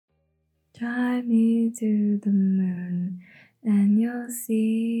Drive me to the moon and you'll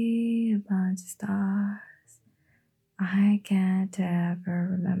see a bunch of stars. I can't ever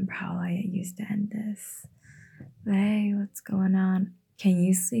remember how I used to end this. But hey, what's going on? Can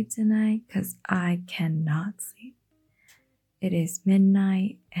you sleep tonight? Because I cannot sleep. It is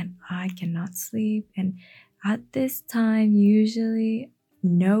midnight and I cannot sleep. And at this time, usually,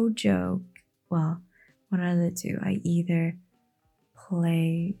 no joke, well, one of the two, I either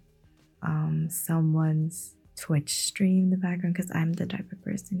play someone's Twitch stream in the background, because I'm the type of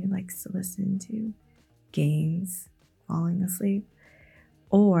person who likes to listen to games falling asleep,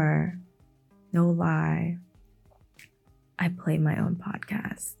 or, no lie, I play my own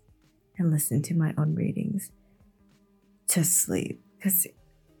podcast and listen to my own readings to sleep, because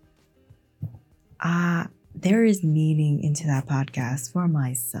there is meaning into that podcast for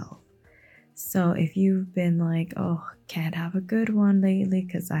myself. So if you've been like, oh, can't have a good one lately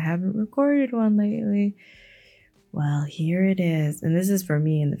because I haven't recorded one lately, well, here it is. And this is for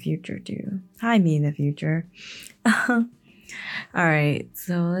me in the future too. Hi, me in the future. All right,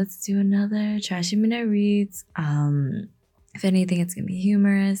 so let's do another Trashy Minute Reads. If anything, it's going to be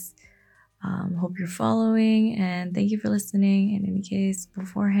humorous. Hope you're following, and thank you for listening. In any case,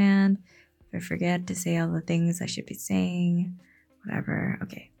 beforehand, if I forget to say all the things I should be saying, whatever.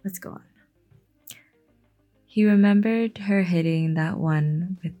 Okay, let's go on. He remembered her hitting that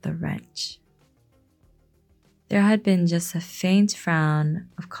one with the wrench. There had been just a faint frown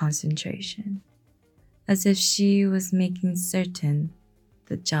of concentration, as if she was making certain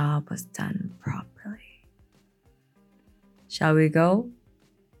the job was done properly. Shall we go?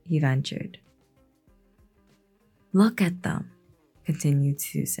 He ventured. Look at them, continued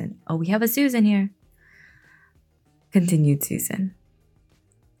Susan. Oh, we have a Susan here, continued Susan.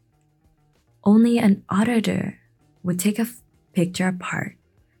 Only an auditor would take a picture apart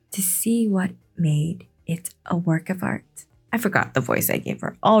to see what made it a work of art. I forgot the voice I gave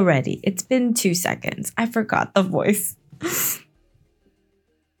her already. It's been 2 seconds. I forgot the voice.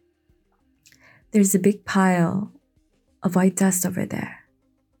 There's a big pile of white dust over there.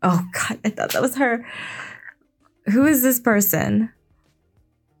 Oh God, I thought that was her. Who is this person?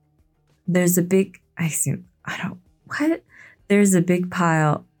 There's a big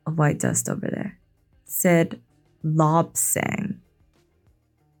pile of white dust over there, said Lobsang.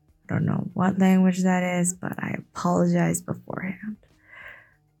 I don't know what language that is, but I apologize beforehand.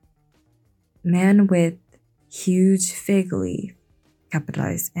 Man with huge fig leaf,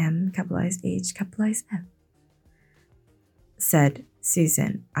 capitalized M, capitalized H, capitalized M, said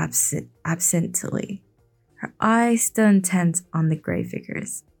Susan absently, her eyes still intent on the gray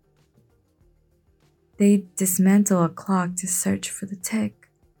figures. They dismantle a clock to search for the tick.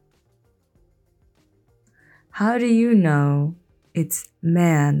 How do you know it's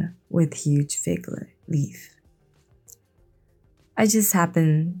man with huge fig leaf? I just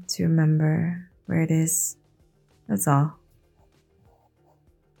happen to remember where it is. That's all.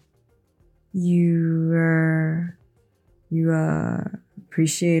 You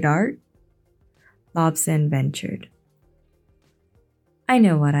appreciate art? Lobson ventured. I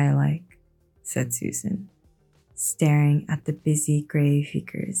know what I like, said Susan, staring at the busy gray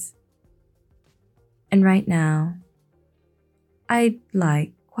figures. And right now, I'd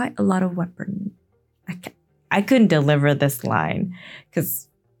like quite a lot of weapon. I couldn't deliver this line because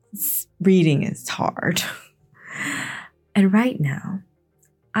reading is hard. And right now,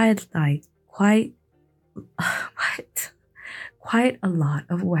 I'd like quite a lot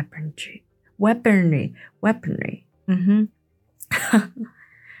of weaponry. Mm-hmm.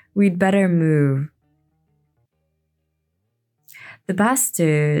 We'd better move. The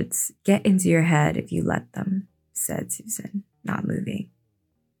bastards get into your head if you let them, said Susan, not moving.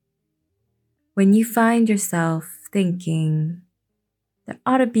 When you find yourself thinking there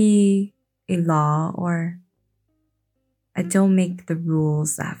ought to be a law, or I don't make the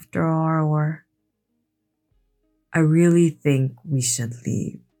rules after all, or I really think we should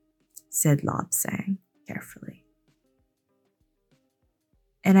leave, said Lobsang carefully.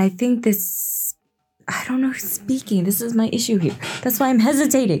 And I think this, I don't know who's speaking. This is my issue here. That's why I'm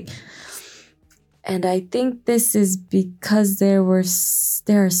hesitating. And I think this is because there are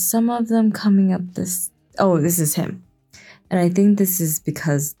some of them coming up this. Oh, this is him. And I think this is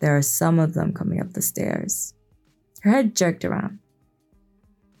because there are some of them coming up the stairs. Her head jerked around.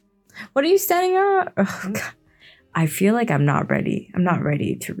 What are you standing around? Oh, God. I feel like I'm not ready. I'm not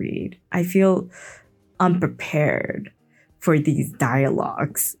ready to read. I feel unprepared for these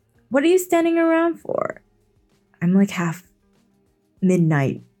dialogues. What are you standing around for? I'm like half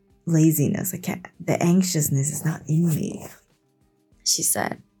midnight laziness. I can't. The anxiousness is not in me, she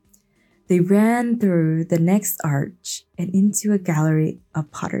said. They ran through the next arch and into a gallery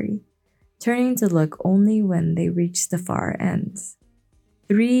of pottery, turning to look only when they reached the far end.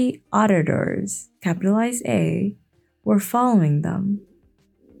 3 auditors, capitalized A, were following them.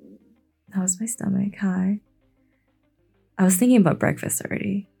 That was my stomach. Hi. I was thinking about breakfast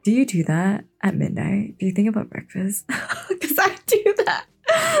already. Do you do that at midnight? Do you think about breakfast? Because I do that.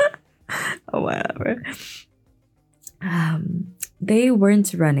 Oh, whatever. They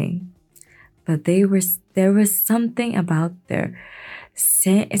weren't running, but there was something about their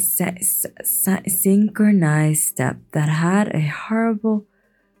synchronized step that had a horrible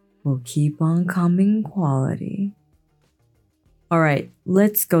will keep on coming quality. All right,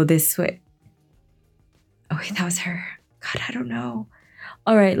 let's go this way. Oh, wait, that was her. God, I don't know.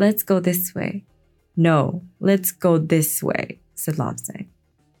 All right, let's go this way. No, let's go this way, said Lobsang.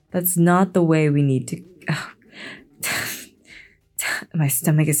 That's not the way we need to... Oh. My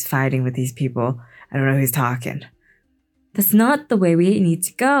stomach is fighting with these people. I don't know who's talking. That's not the way we need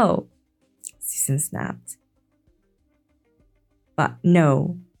to go, Susan snapped. But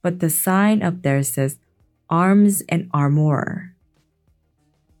the sign up there says arms and armor.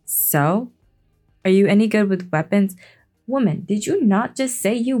 So? Are you any good with weapons? Woman, did you not just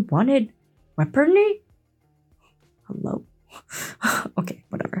say you wanted weaponry? Hello? Okay,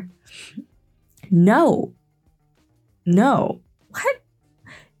 whatever. No. What?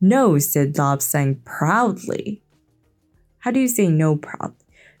 No, said Lobsang proudly. How do you say no proudly?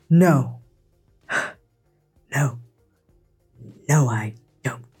 No. No, I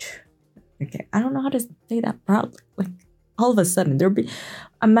don't. Okay, I don't know how to say that proudly. Like, all of a sudden,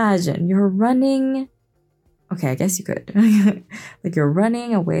 imagine you're running. Okay, I guess you could. Like, you're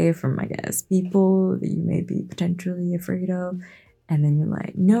running away from, I guess, people that you may be potentially afraid of. And then you're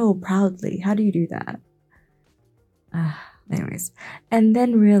like, no, proudly. How do you do that? Anyways. And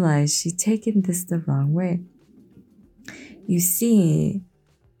then realize she'd taken this the wrong way. You see,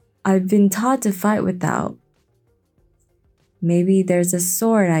 I've been taught to fight without. Maybe there's a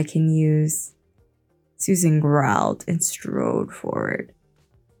sword I can use. Susan growled and strode forward.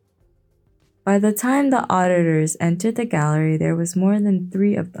 By the time the auditors entered the gallery, there was more than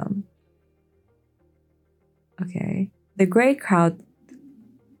 3 of them. Okay. The great crowd...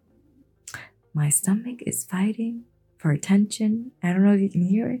 My stomach is fighting for attention. I don't know if you can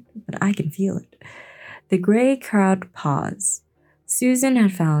hear it, but I can feel it. The gray crowd paused. Susan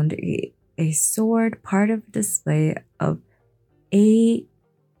had found a sword, part of a display of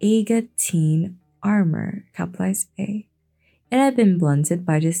Agatine armor, capitalized A. It had been blunted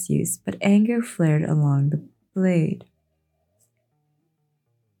by disuse, but anger flared along the blade.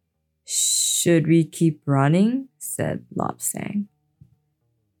 Should we keep running? Said Lobsang.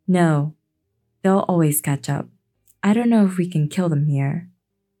 No, they'll always catch up. I don't know if we can kill them here,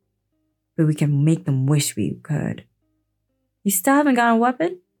 but we can make them wish we could. You still haven't got a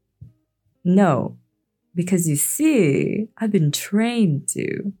weapon? No, because you see, I've been trained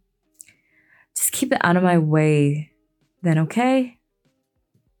to. Just keep it out of my way, then, okay?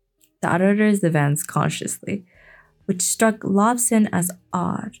 The auditors advanced cautiously, which struck Lobsang as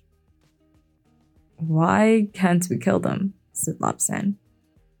odd. Why can't we kill them? Said Lobsang.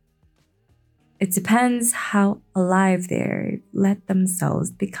 It depends how alive they let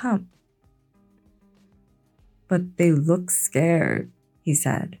themselves become. But they look scared, he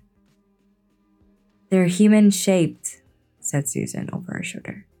said. They're human-shaped, said Susan over her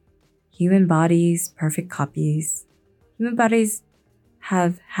shoulder. Human bodies, perfect copies. Human bodies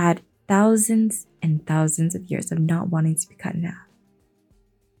have had thousands and thousands of years of not wanting to be cut in half.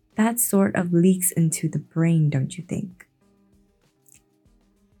 That sort of leaks into the brain, don't you think?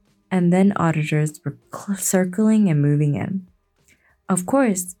 And then auditors were circling and moving in. Of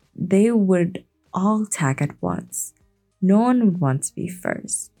course, they would all attack at once. No one would want to be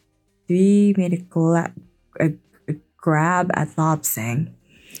first. 3 made a grab at Lobsang.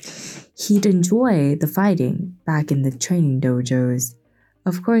 He'd enjoy the fighting back in the training dojos.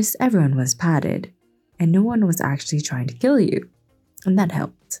 Of course, everyone was padded, and no one was actually trying to kill you, and that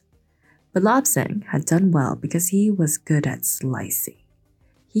helped. But Lobsang had done well because he was good at slicing.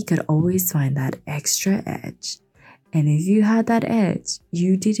 He could always find that extra edge, and if you had that edge,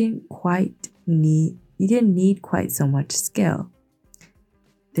 you didn't need quite so much skill.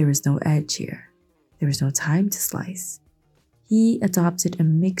 There was no edge here. There was no time to slice. He adopted a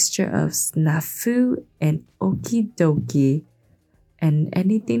mixture of snafu and okie dokie, and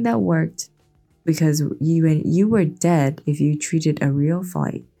anything that worked, because you were dead if you treated a real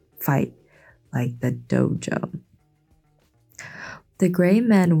fight like the dojo. The gray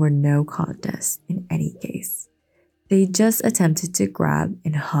men were no contest in any case. They just attempted to grab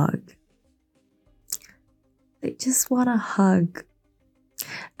and hug. They just want a hug.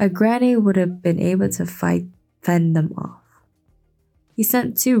 A granny would have been able to fend them off. He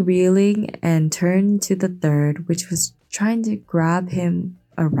sent two reeling and turned to the third, which was trying to grab him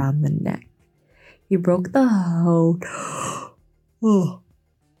around the neck. He broke the hold,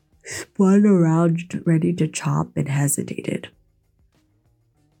 spun around ready to chop and hesitated.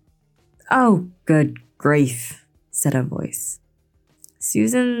 "Oh, good grief," said a voice.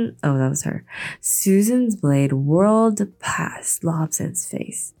 That was her. Susan's blade whirled past Lobson's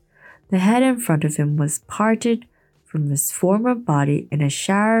face. The head in front of him was parted from his former body in a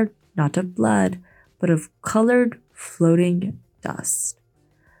shower not of blood, but of colored floating dust.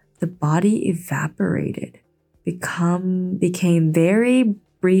 The body evaporated, became very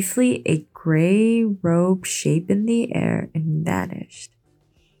briefly a gray robe shape in the air and vanished.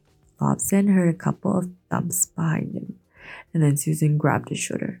 Lobson heard a couple of thumps behind him, and then Susan grabbed his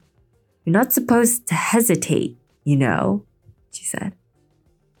shoulder. "You're not supposed to hesitate, you know," she said.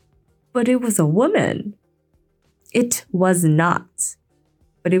 "But it was a woman." "It was not,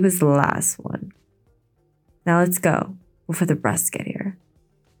 but it was the last one. Now let's go before the breasts get here."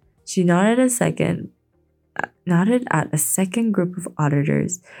 She nodded at a second group of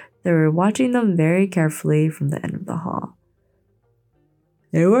auditors that were watching them very carefully from the end of the hall.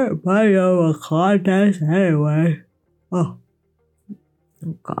 "They weren't part of a contest anyway." Oh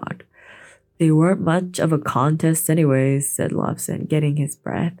God. "They weren't much of a contest anyways," said Lobson, getting his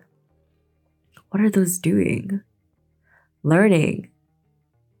breath. "What are those doing?" "Learning.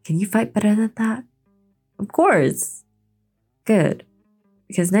 Can you fight better than that?" "Of course." "Good.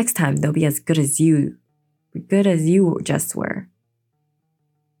 Because next time they'll be as good as you just were."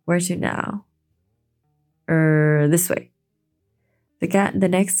 "Where to now?" This way." The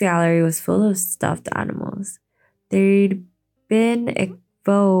next gallery was full of stuffed animals. They'd been in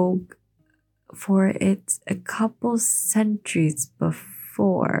vogue for it a couple centuries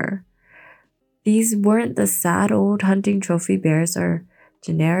before. These weren't the sad old hunting trophy bears or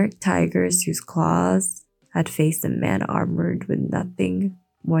generic tigers whose claws had faced a man armored with nothing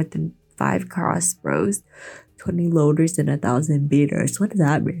more than 5 crossbows, 20 loaders, and 1,000 beaters. What does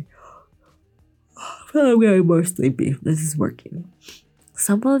that mean? I'm getting more sleepy. This is working.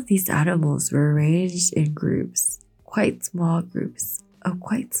 Some of these animals were arranged in groups, quite small groups of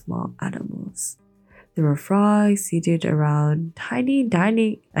quite small animals. There were frogs seated around a tiny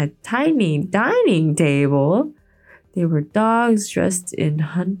dining table. There were dogs dressed in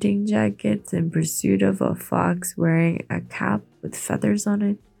hunting jackets in pursuit of a fox wearing a cap with feathers on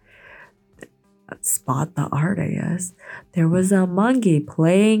it. Spot the art, I guess. There was a monkey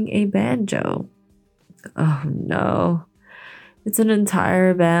playing a banjo. "Oh no. It's an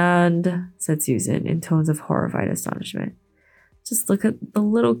entire band," said Susan in tones of horrified astonishment. "Just look at the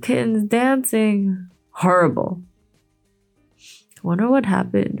little kittens dancing. Horrible." I wonder what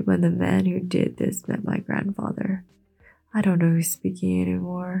happened when the man who did this met my grandfather. I don't know who's speaking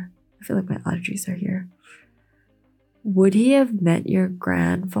anymore. I feel like my allergies are here. Would he have met your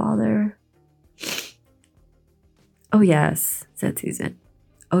grandfather? "Oh yes," said Susan.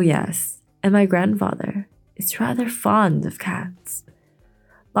 "Oh yes. And my grandfather is rather fond of cats."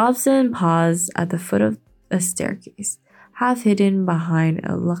 Lobson paused at the foot of a staircase, half hidden behind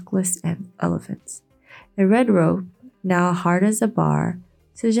a luckless elephant. A red rope, now hard as a bar,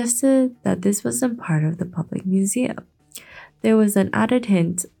 suggested that this wasn't part of the public museum. There was an added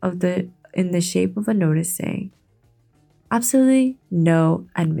hint in the shape of a notice saying, "Absolutely no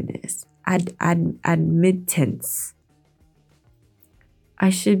admittance. "I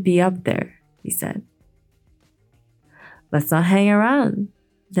should be up there," he said. "Let's not hang around,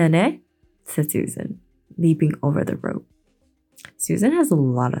 then, eh?" said Susan, leaping over the rope. Susan has a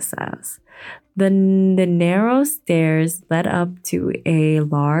lot of sass. The narrow stairs led up to a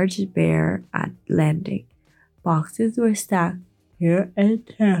large bare landing. Boxes were stacked here and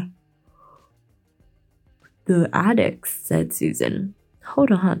there. "The attics," said Susan.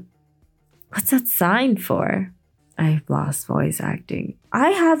 "Hold on. What's that sign for?" I've lost voice acting. I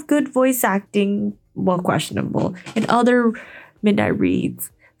have good voice acting, well, questionable, in other midnight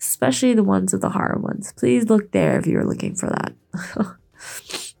reads, especially the ones of the horror ones. Please look there if you're looking for that.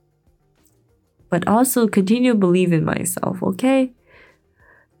 But also continue to believe in myself, okay?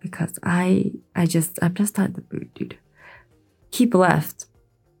 Because I'm just not in the mood, dude. "Keep left,"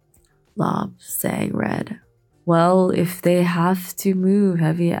 Lob sang red. "Well, if they have to move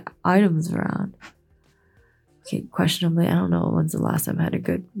heavy items around." Okay, questionably, I don't know when's the last time I had a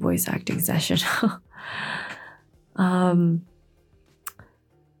good voice acting session.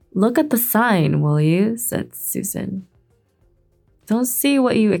 "Look at the sign, will you?" said Susan. "Don't see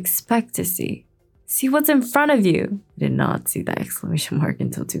what you expect to see. See what's in front of you. I did not see the exclamation mark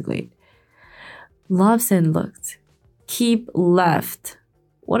until too late. Lobson looked. Keep left.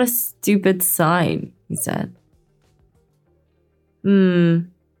 What a stupid sign, he said.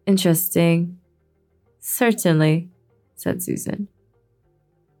 Interesting. Certainly, said Susan.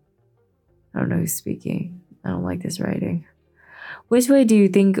 I don't know who's speaking. I don't like this writing. Which way do you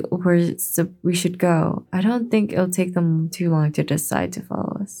think we should go? I don't think it'll take them too long to decide to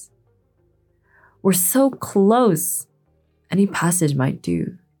follow us. We're so close. Any passage might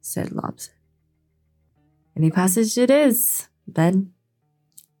do, said Lobson. Any passage it is, then.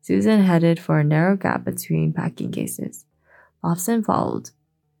 Susan headed for a narrow gap between packing cases. Lobson followed.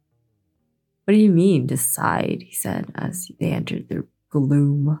 What do you mean, decide? He said as they entered the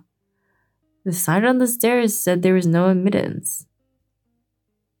gloom. The sign on the stairs said there was no admittance.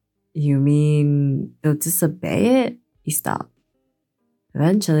 You mean they'll disobey it? He stopped.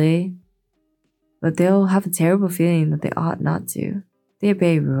 Eventually. But they'll have a terrible feeling that they ought not to. They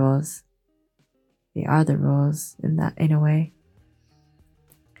obey rules. They are the rules in a way.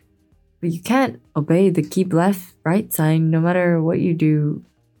 But you can't obey the keep left right sign no matter what you do.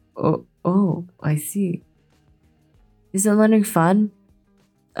 Oh, I see. Isn't learning fun?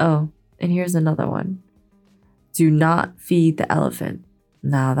 Oh, and here's another one. Do not feed the elephant.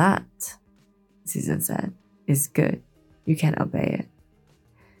 Now that, Susan said, is good. You can't obey it.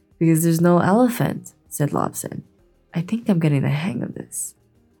 Because there's no elephant, said Lobson. I think I'm getting the hang of this.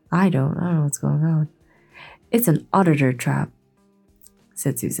 I don't know what's going on. It's an auditor trap,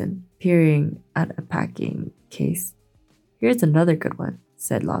 said Susan, peering at a packing case. Here's another good one,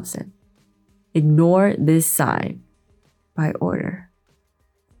 said Lobson. Ignore this sign. By order.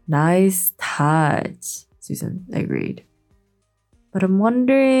 Nice touch, Susan agreed. But I'm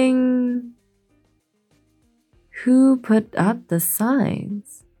wondering who put up the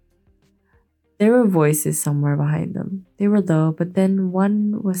signs? There were voices somewhere behind them. They were low, but then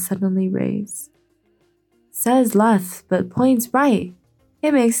one was suddenly raised. Says left, but points right.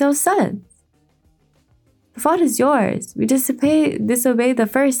 It makes no sense. The fault is yours. We disobey the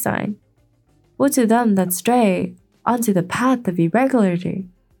first sign. Woe to them that stray onto the path of irregularity.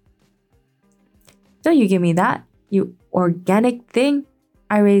 Don't you give me that, you organic thing.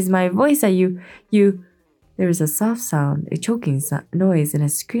 I raised my voice at you. There was a soft sound, a choking noise, and a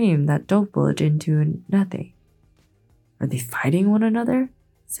scream that doubled into nothing. Are they fighting one another?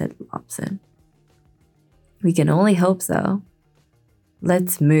 Said Lobson. We can only hope so.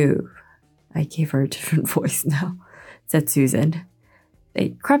 Let's move. I gave her a different voice now, said Susan. They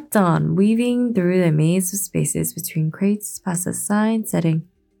crept on, weaving through the maze of spaces between crates past a sign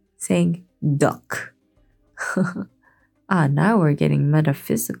saying duck. Now we're getting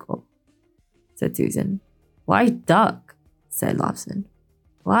metaphysical, said Susan. Why duck? Said Lobson.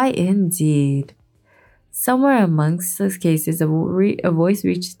 Why indeed? Somewhere amongst those cases, a voice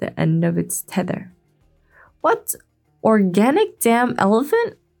reached the end of its tether. What? Organic damn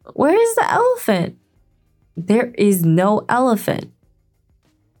elephant? Where is the elephant? There is no elephant.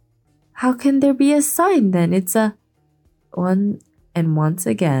 How can there be a sign then? It's a one, and once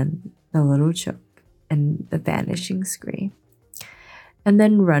again, the little choke and the vanishing scream. And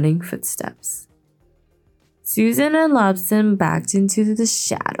then running footsteps. Susan and Lobson backed into the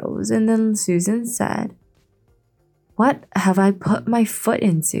shadows, and then Susan said, What have I put my foot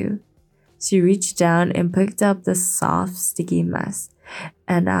into? She reached down and picked up the soft, sticky mess,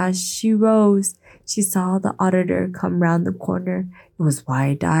 and as she rose, she saw the auditor come round the corner. It was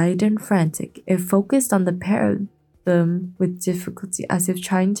wide-eyed and frantic. It focused on the pair of them with difficulty, as if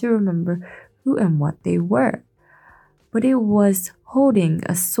trying to remember who and what they were. But it was holding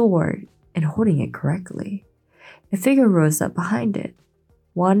a sword, and holding it correctly. A figure rose up behind it.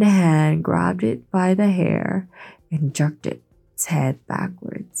 One hand grabbed it by the hair and jerked its head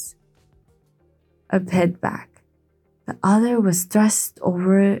backwards. A head back. The other was thrust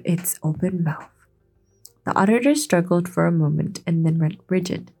over its open mouth. The auditor struggled for a moment and then went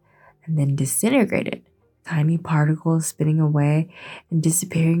rigid, and then disintegrated, tiny particles spinning away and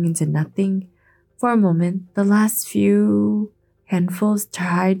disappearing into nothing. For a moment, the last few handfuls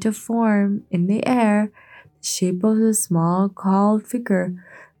tried to form in the air the shape of a small, cowled figure.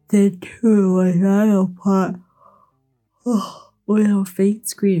 Then too was not apart. With a faint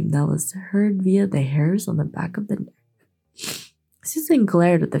scream that was heard via the hairs on the back of the neck. Susan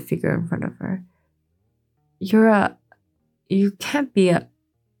glared at the figure in front of her. You can't be a...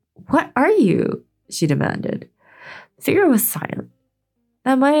 What are you? She demanded. The figure was silent.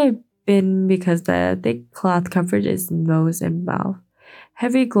 That might have been because the thick cloth covered its nose and mouth.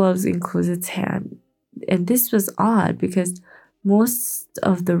 Heavy gloves enclosed its hand. And this was odd because Most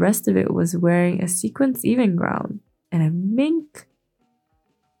of the rest of it was wearing a sequins evening gown, and a mink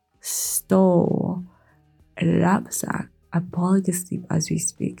stole a knapsack. I'm falling asleep as we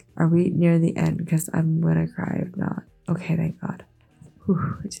speak. Are we near the end? Because I'm gonna cry if not. Okay, thank God.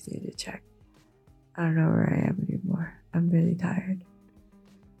 Whew, I just need to check. I don't know where I am anymore. I'm really tired.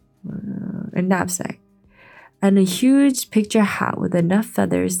 A knapsack. And a huge picture hat with enough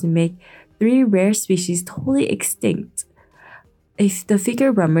feathers to make 3 rare species totally extinct. If the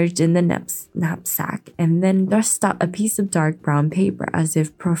figure rummaged in the knapsack and then thrust out a piece of dark brown paper as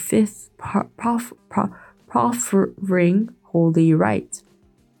if proffering holy right.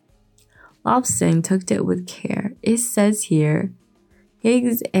 Lobson took it with care. It says here,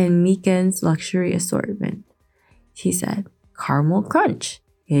 Higgs and Meekin's luxury assortment. He said, caramel crunch,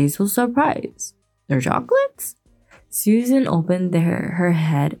 hazel surprise. They're chocolates? Susan opened her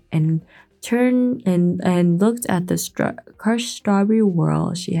head and turned and looked at the crushed strawberry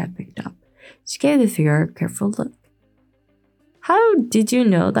whirl she had picked up. She gave the figure a careful look. How did you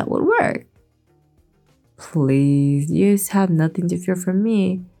know that would work? Please, you have nothing to fear from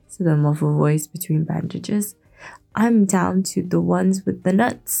me, said a muffled voice between bandages. I'm down to the ones with the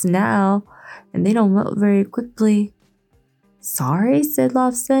nuts now, and they don't melt very quickly. Sorry, said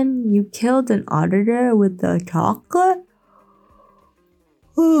Lobson. You killed an auditor with the chocolate?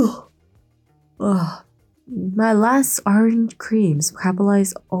 My last orange creams,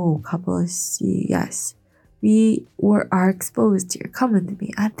 capitalize O, capitalize C, yes. We are exposed here. Come with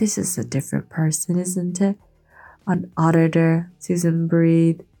me. This is a different person, isn't it? An auditor, Susan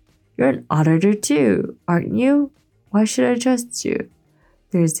breathed. You're an auditor too, aren't you? Why should I trust you?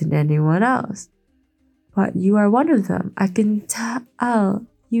 There isn't anyone else. But you are one of them. I can tell,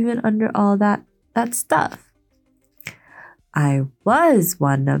 even under all that stuff. I was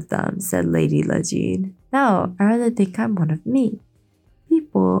one of them, said Lady Legene. Now, I rather think I'm one of me.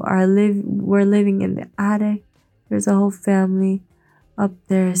 People were living in the attic. There's a whole family up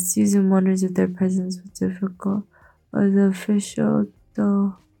there. Susan wonders if their presence was difficult. Was official,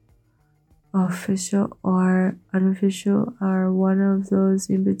 though. Official or unofficial are one of those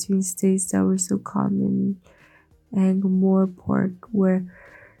in-between states that were so common and more pork where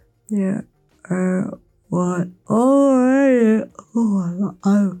there are what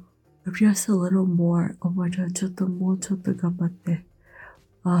I'm just a little more. Oh my god, 쳤다 가봤대.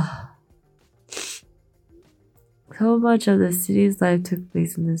 So much of the city's life took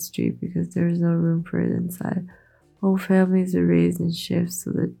place in the street because there was no room for it inside. Whole families were raised in shifts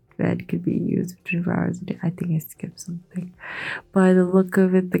so that bed could be used for 24 hours a day. I think I skipped something. By the look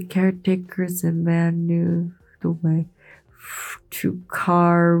of it, the caretakers and man knew the way to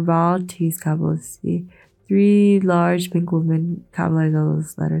carve out these capitals. 3 large pink women, capitalize all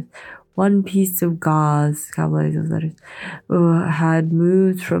those letters. 1 piece of gauze, capitalize those letters, had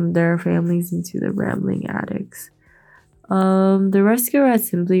moved from their families into the rambling attics. The rescuer had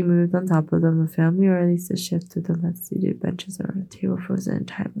simply moved on top of them, a family, or at least a shift of them had seated benches around a table frozen in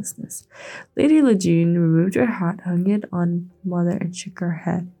timelessness. Lady Legene removed her hat, hung it on Mother, and shook her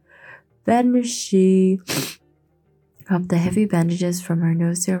head. Then she dropped the heavy bandages from her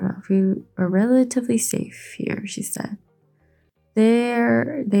nose to her mouth. We are relatively safe here, she said.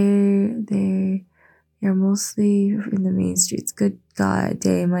 They're mostly in the main streets. Good God,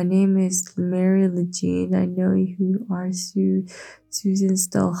 day. My name is Mary Legene. I know you are Susan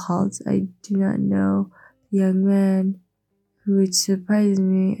Stillhalt. I do not know the young man who would surprise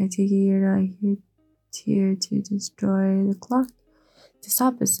me. I take it you're not here to destroy the clock. To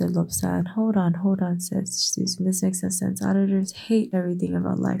stop it, said Lobsan. Hold on, said Susan. This makes no sense. Auditors hate everything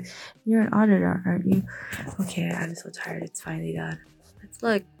about life. You're an auditor, aren't you? Okay, I'm so tired. It's finally done. Let's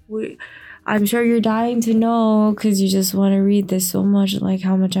look. I'm sure you're dying to know because you just want to read this so much, like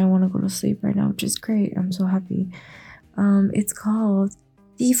how much I want to go to sleep right now, which is great. I'm so happy. It's called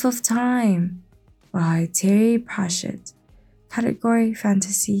Thief of Time by Terry Pratchett. Category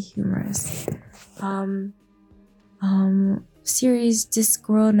fantasy humorous. Series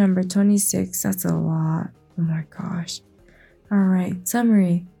Discworld number 26. That's a lot. Oh my gosh. Alright,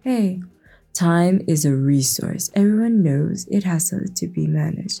 summary. Hey. Time is a resource. Everyone knows it has to be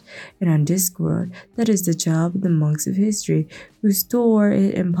managed. And on Discworld, that is the job of the monks of history who store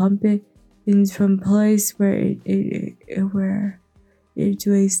it and pump it in from place where it's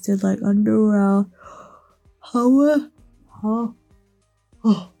wasted like underground. How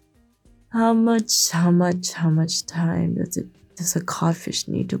much time does a codfish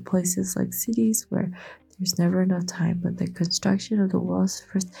need to places like cities where there's never enough time? But the construction of the world's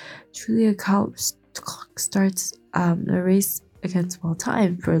first truly clock starts a race against well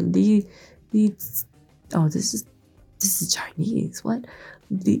time for leads. Oh, this is this is Chinese. What?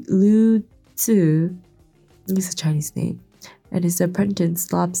 The Lu Tzu is a Chinese name, and his apprentice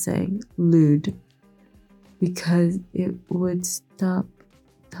stopped saying "lewd" because it would stop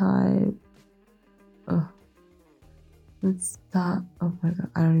time. Oh, let's stop. Oh my god,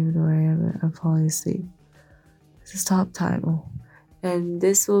 I don't even know where I am. I'm falling asleep. It's a stop time. Oh. And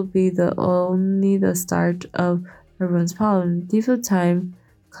this will be only the start of everyone's problem. Default time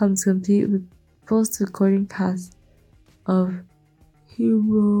comes complete with post-recording cast of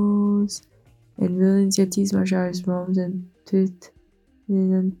heroes and villains, yet these martial artists roams and twist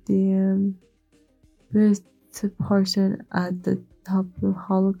in DM with the person at the top of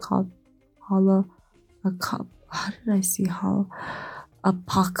how did I see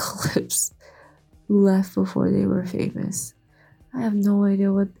apocalypse left before they were famous. I have no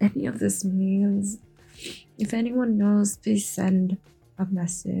idea what any of this means. If anyone knows, please send a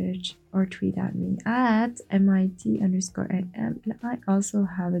message or tweet at me at MIT_NM. And I also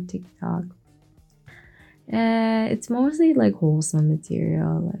have a TikTok. It's mostly like wholesome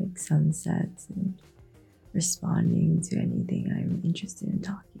material, like sunsets and responding to anything I'm interested in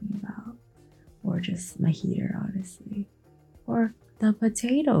talking about. Or just my heater, honestly. Or the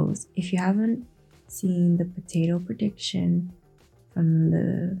potatoes. If you haven't seen the potato prediction from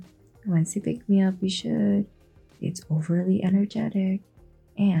the Wednesday Pick Me Up, you should. It's overly energetic.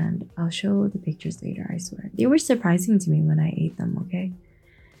 And I'll show the pictures later, I swear. They were surprising to me when I ate them, okay?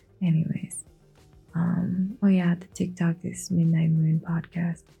 Anyways. Oh yeah, the TikTok is Midnight Moon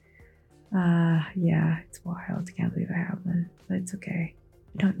podcast. Yeah, it's wild. Can't believe I have one. But it's okay.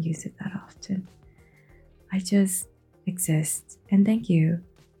 I don't use it that often. I just exist. And thank you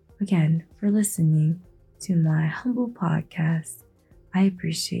again for listening to my humble podcast. I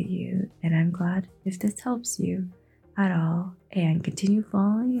appreciate you, and I'm glad if this helps you at all. And continue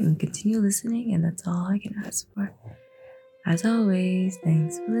following and continue listening, and that's all I can ask for. As always,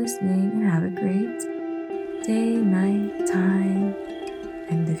 thanks for listening, and have a great day, night, time,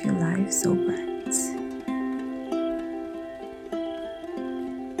 and live your life so bright.